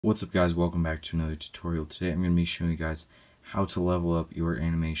What's up guys, welcome back to another tutorial. Today I'm going to be showing you guys how to level up your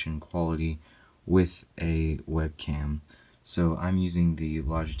animation quality with a webcam. So I'm using the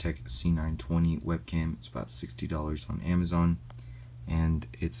Logitech C920 webcam. It's about $60 on Amazon and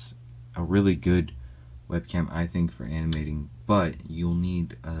it's a really good webcam I think for animating, but you'll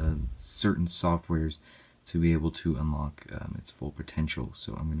need certain softwares to be able to unlock its full potential.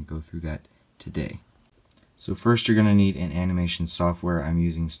 So I'm going to go through that today. So first you're going to need an animation software. I'm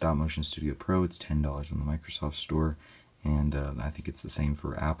using Stop Motion Studio Pro. It's $10 on the Microsoft Store, and I think it's the same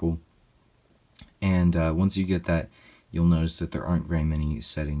for Apple. And once you get that, you'll notice that there aren't very many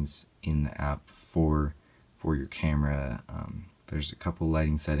settings in the app for your camera. There's a couple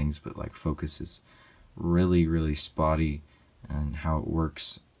lighting settings, but like focus is really spotty and how it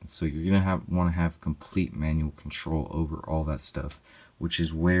works. So you're going to want to have complete manual control over all that stuff, which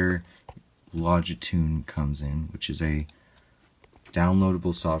is where Logitech comes in, which is a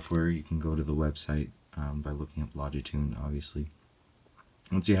downloadable software. You can go to the website by looking up Logitech, obviously.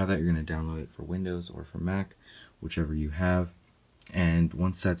 Once you have that, you're going to download it for Windows or for Mac, whichever you have. And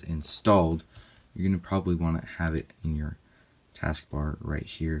once that's installed, you're going to probably want to have it in your taskbar right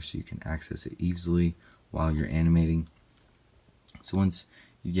here so you can access it easily while you're animating. So once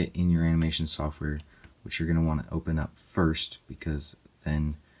you get in your animation software, which you're going to want to open up first, because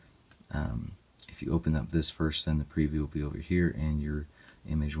then if you open up this first, then the preview will be over here and your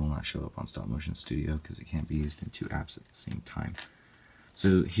image will not show up on Stop Motion Studio because it can't be used in two apps at the same time.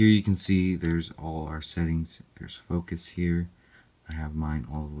 So here you can see there's all our settings. There's focus here. I have mine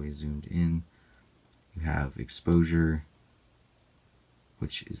all the way zoomed in. You have exposure,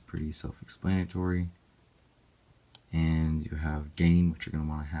 which is pretty self-explanatory. And you have gain, which you're going to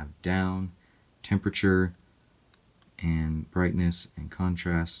want to have down. Temperature, and brightness and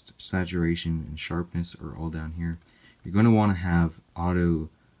contrast, saturation and sharpness are all down here. You're going to want to have auto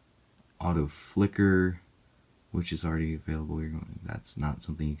flicker, which is already available. That's not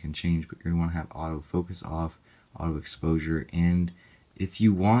something you can change, but you're going to want to have auto focus off, auto exposure, and if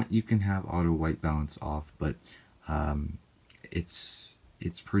you want, you can have auto white balance off, but it's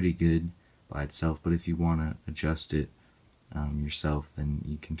pretty good by itself. But if you want to adjust it yourself, then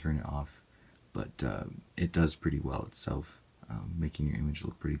you can turn it off. But it does pretty well itself, making your image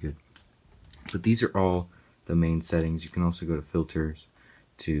look pretty good. But these are all the main settings. You can also go to filters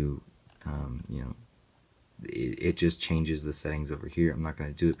to, it just changes the settings over here. I'm not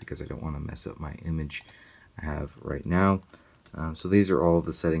going to do it because I don't want to mess up my image I have right now. So these are all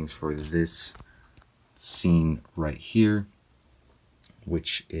the settings for this scene right here,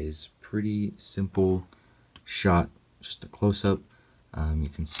 which is pretty simple shot, just a close-up. You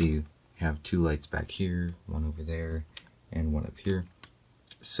can see have two lights back here, one over there, and one up here.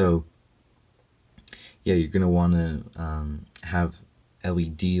 So yeah, you're going to want to have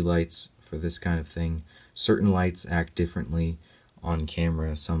LED lights for this kind of thing. Certain lights act differently on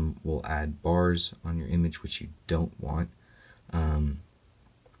camera. Some will add bars on your image, which you don't want.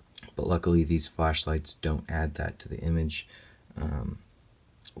 But luckily these flashlights don't add that to the image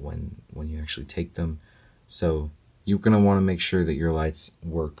when you actually take them. So you're going to want to make sure that your lights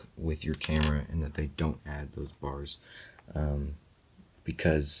work with your camera and that they don't add those bars,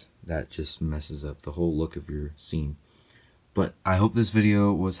 because that just messes up the whole look of your scene. But I hope this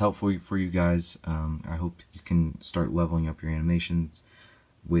video was helpful for you guys. I hope you can start leveling up your animations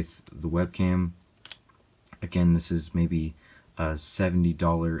with the webcam. Again, this is maybe a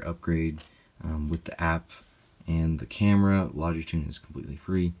 $70 upgrade with the app and the camera. Logitech is completely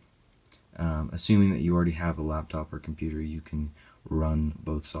free. Assuming that you already have a laptop or computer you can run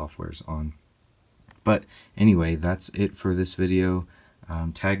both softwares on. But anyway, that's it for this video.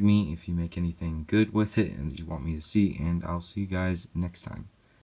 Tag me if you make anything good with it and you want me to see, and I'll see you guys next time.